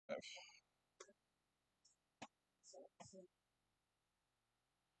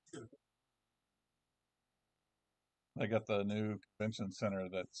They got the new convention center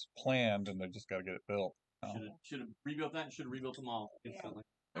that's planned, and they just got to get it built. Should have rebuilt that and should have rebuilt them all instantly.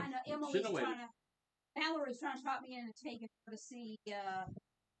 I know Mallory's trying to talk me into taking her to see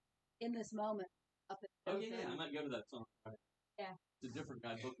In This Moment up at I might go to that song. Yeah. It's a different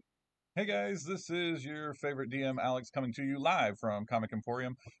guidebook. Hey guys, this is your favorite DM, Alex, coming to you live from Comic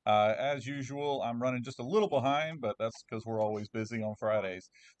Emporium. As usual, I'm running just a little behind, but that's because we're always busy on Fridays.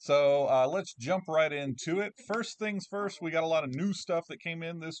 So let's jump right into it. First things first, we got a lot of new stuff that came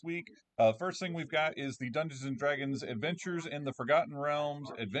in this week. First thing we've got is the Dungeons & Dragons Adventures in the Forgotten Realms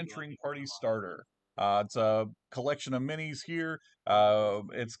Adventuring Party Starter. It's a collection of minis here.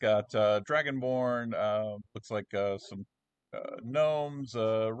 It's got Dragonborn, looks like some gnomes,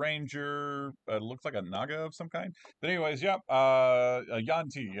 ranger, looks like a naga of some kind. But anyways, yep, Yanti,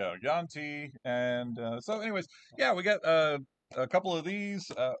 and so anyways, yeah, we got a couple of these.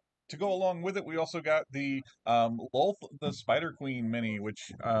 To go along with it, we also got the Lolth the Spider Queen mini, which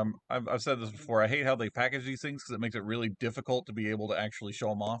I've said this before. I hate how they package these things because it makes it really difficult to be able to actually show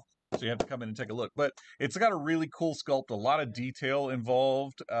them off. So you have to come in and take a look. But it's got a really cool sculpt, a lot of detail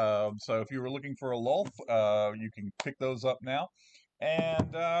involved. So if you were looking for a Lolth, you can pick those up now.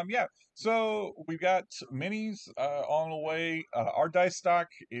 And yeah, so we've got minis on the way. Our dice stock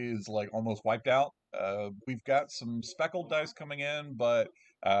is like almost wiped out. We've got some speckled dice coming in, but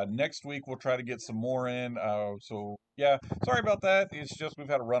next week we'll try to get some more in. So yeah, sorry about that. It's just we've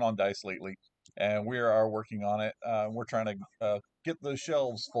had a run on dice lately, and we are working on it. We're trying to get the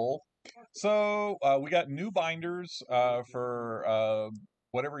shelves full. So we got new binders for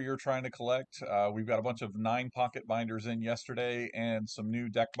whatever you're trying to collect. We've got a bunch of 9-pocket binders in yesterday and some new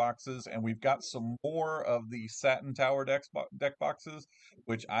deck boxes, and we've got some more of the Satin Tower deck boxes,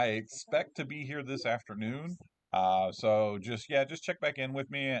 which I expect to be here this afternoon. So just check back in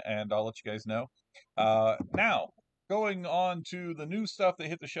with me, and I'll let you guys know. Now, going on to the new stuff that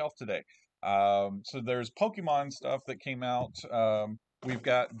hit the shelf today. So there's Pokemon stuff that came out. We've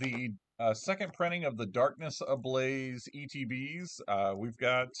got the second printing of the Darkness Ablaze ETBs. We've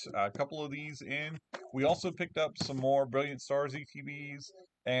got a couple of these in. We also picked up some more Brilliant Stars ETBs,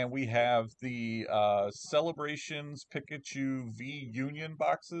 and we have the Celebrations Pikachu V Union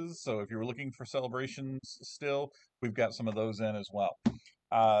boxes. So if you're looking for Celebrations still, we've got some of those in as well.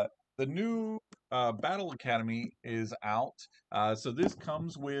 The new Battle Academy is out. So this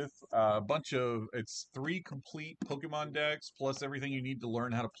comes with a bunch of, it's 3 complete Pokemon decks plus everything you need to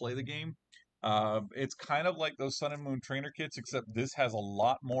learn how to play the game. It's kind of like those Sun and Moon trainer kits, except this has a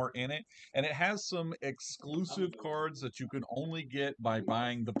lot more in it. And it has some exclusive cards that you can only get by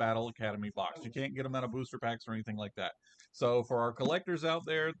buying the Battle Academy box. You can't get them out of booster packs or anything like that. So for our collectors out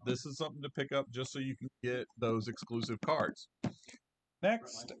there, this is something to pick up just so you can get those exclusive cards.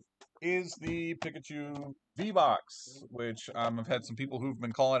 Next is the Pikachu V-Box, which I've had some people who've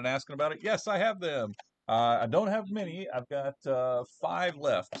been calling and asking about it. Yes, I have them. I don't have many. I've got 5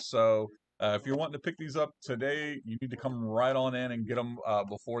 left. So if you're wanting to pick these up today, you need to come right on in and get them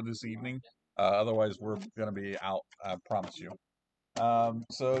before this evening. Otherwise, we're going to be out, I promise you.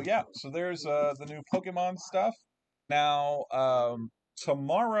 So yeah, so there's the new Pokemon stuff. Now,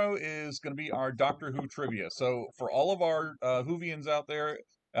 tomorrow is going to be our Doctor Who trivia. So for all of our Whovians out there,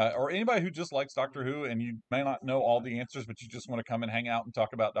 or anybody who just likes Doctor Who and you may not know all the answers, but you just want to come and hang out and talk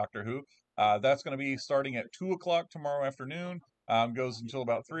about Doctor Who, that's going to be starting at 2 o'clock tomorrow afternoon. Goes until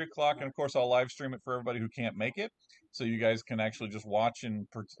about 3 o'clock. And of course, I'll live stream it for everybody who can't make it. So you guys can actually just watch and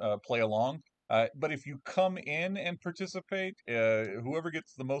play along. But if you come in and participate, whoever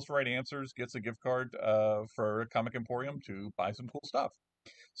gets the most right answers gets a gift card for Comic Emporium to buy some cool stuff.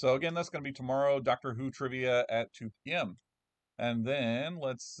 So again, that's going to be tomorrow, Doctor Who trivia at 2 p.m. And then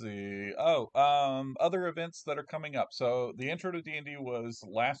let's see. Oh, other events that are coming up. So the intro to D&D was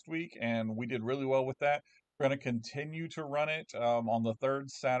last week, and we did really well with that. We're going to continue to run it on the 3rd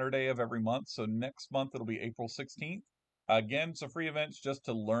Saturday of every month. So next month it'll be April 16th. Again, it's a free event just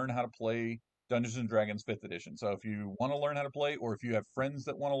to learn how to play Dungeons and Dragons 5th edition. So if you want to learn how to play, or if you have friends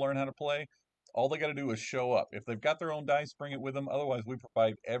that want to learn how to play, all they got to do is show up. If they've got their own dice, bring it with them. Otherwise, we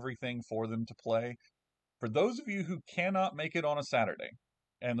provide everything for them to play. For those of you who cannot make it on a Saturday,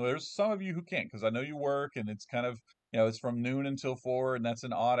 and there's some of you who can't, because I know you work and it's kind of, it's from noon until 4, and that's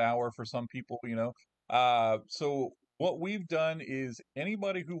an odd hour for some people. So what we've done is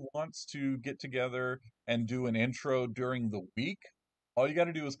anybody who wants to get together and do an intro during the week, all you got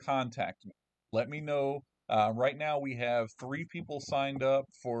to do is contact me. Let me know. Right now we have 3 people signed up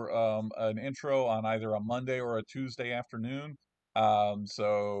for an intro on either a Monday or a Tuesday afternoon.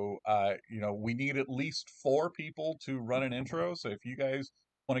 We need at least 4 people to run an intro. So if you guys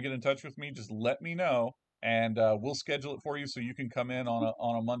want to get in touch with me, just let me know. and we'll schedule it for you so you can come in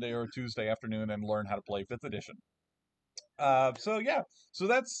on a Monday or a Tuesday afternoon and learn how to play 5th edition. So yeah, so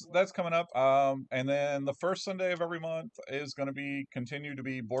that's coming up. And then the first Sunday of every month is going to be continue to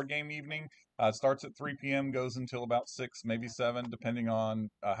be board game evening. Starts at 3 p.m., goes until about 6, maybe 7, depending on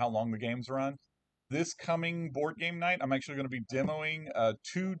how long the games run. This coming board game night, I'm actually going to be demoing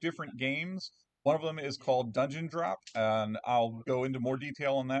 2 different games. One of them is called Dungeon Drop, and I'll go into more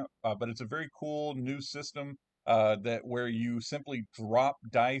detail on that. But it's a very cool new system that where you simply drop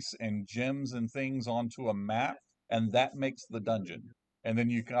dice and gems and things onto a map, and that makes the dungeon. And then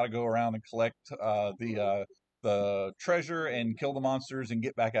you gotta go around and collect the treasure and kill the monsters and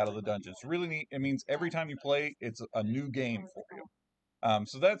get back out of the dungeon. It's really neat. It means every time you play, it's a new game for you.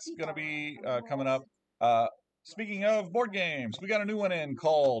 So that's going to be coming up. Uh, Speaking of board games, we got a new one in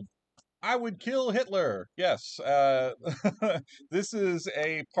called I Would Kill Hitler. Yes, this is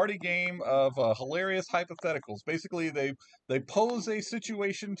a party game of hilarious hypotheticals. Basically, they pose a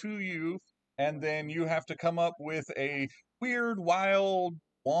situation to you, and then you have to come up with a weird, wild,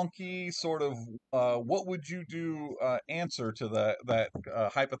 wonky sort of what would you do answer to that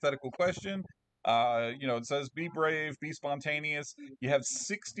hypothetical question. It says be brave, be spontaneous. You have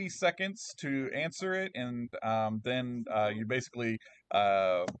 60 seconds to answer it, and then you basically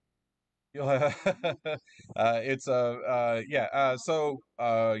you'll have it's a yeah. So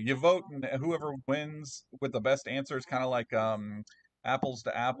you vote, and whoever wins with the best answer is kind of like apples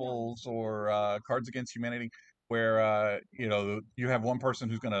to apples or Cards Against Humanity, where you have one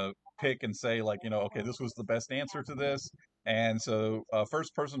person who's going to pick and say like okay, this was the best answer to this, and so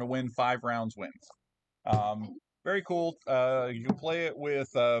first person to win 5 rounds wins. Very cool. You can play it with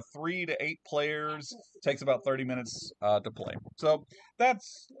 3 to 8 players. Takes about 30 minutes to play. So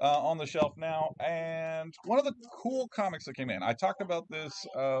that's on the shelf now. And one of the cool comics that came in, I talked about this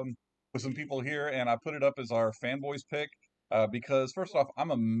with some people here, and I put it up as our fanboys pick. Because first off,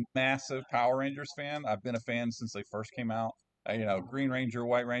 I'm a massive Power Rangers fan. I've been a fan since they first came out. Green Ranger,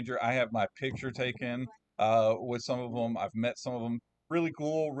 White Ranger. I have my picture taken with some of them. I've met some of them. Really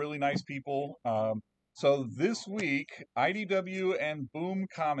cool, really nice people. So this week, IDW and Boom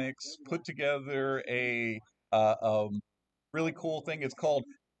Comics put together a really cool thing. It's called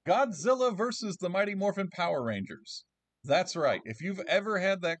Godzilla versus the Mighty Morphin Power Rangers. That's right. If you've ever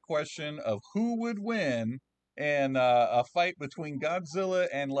had that question of who would win in a fight between Godzilla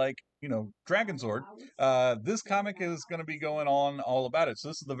and Dragonzord, this comic is going to be going on all about it. So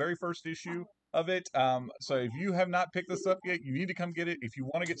this is the very first issue of it. So if you have not picked this up yet, you need to come get it. If you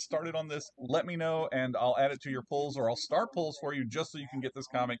want to get started on this, let me know and I'll add it to your polls, or I'll start polls for you just so you can get this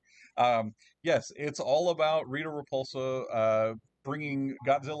comic. Yes, it's all about Rita Repulsa bringing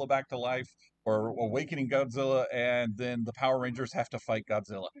Godzilla back to life, or awakening Godzilla, and then the Power Rangers have to fight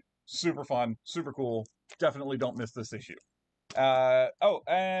Godzilla. Super fun, super cool. Definitely don't miss this issue.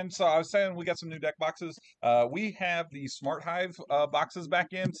 And so I was saying we got some new deck boxes. We have the Smart Hive boxes back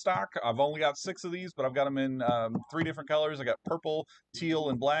in stock. I've only got 6 of these, but I've got them in 3 different colors. I got purple, teal,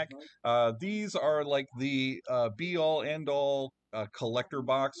 and black. These are like the be all end all collector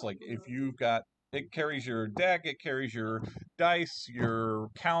box. Like if you've got it carries your deck, it carries your dice, your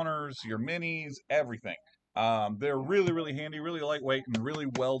counters, your minis, everything. They're really, really handy, really lightweight, and really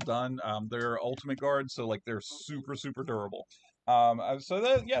well done. They're Ultimate Guards, so like they're super, super durable.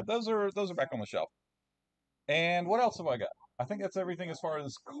 Yeah, those are back on the shelf. And what else have I got? I think that's everything as far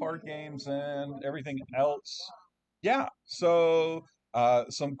as card games and everything else. Yeah, so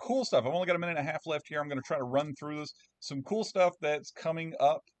some cool stuff. I've only got a minute and a half left here. I'm going to try to run through this. Some cool stuff that's coming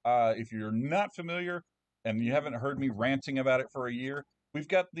up. If you're not familiar and you haven't heard me ranting about it for a year, we've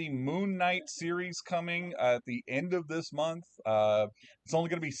got the Moon Knight series coming at the end of this month. It's only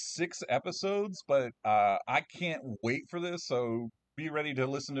going to be 6 episodes, but I can't wait for this. So be ready to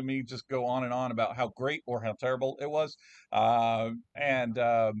listen to me just go on and on about how great or how terrible it was. And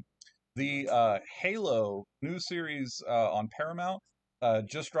The Halo new series on Paramount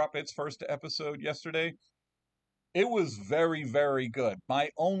just dropped its first episode yesterday. It was very, very good. My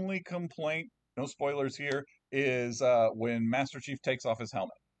only complaint, no spoilers here, is when Master Chief takes off his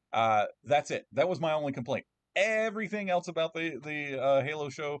helmet. That's it. That was my only complaint. Everything else about the Halo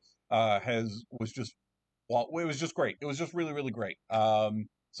show was just, well, it was just great. It was just really, really great.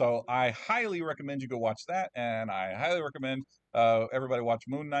 So I highly recommend you go watch that, and I highly recommend everybody watch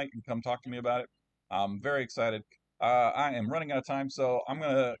Moon Knight and come talk to me about it. I'm very excited. I am running out of time, so I'm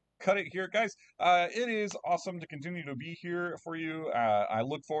gonna cut it here, guys. It is awesome to continue to be here for you. I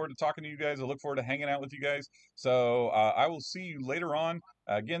look forward to talking to you guys. I look forward to hanging out with you guys. So I will see you later on.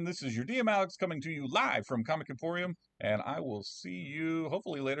 Again, this is your DM Alex coming to you live from Comic Emporium, and I will see you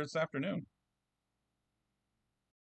hopefully later this afternoon.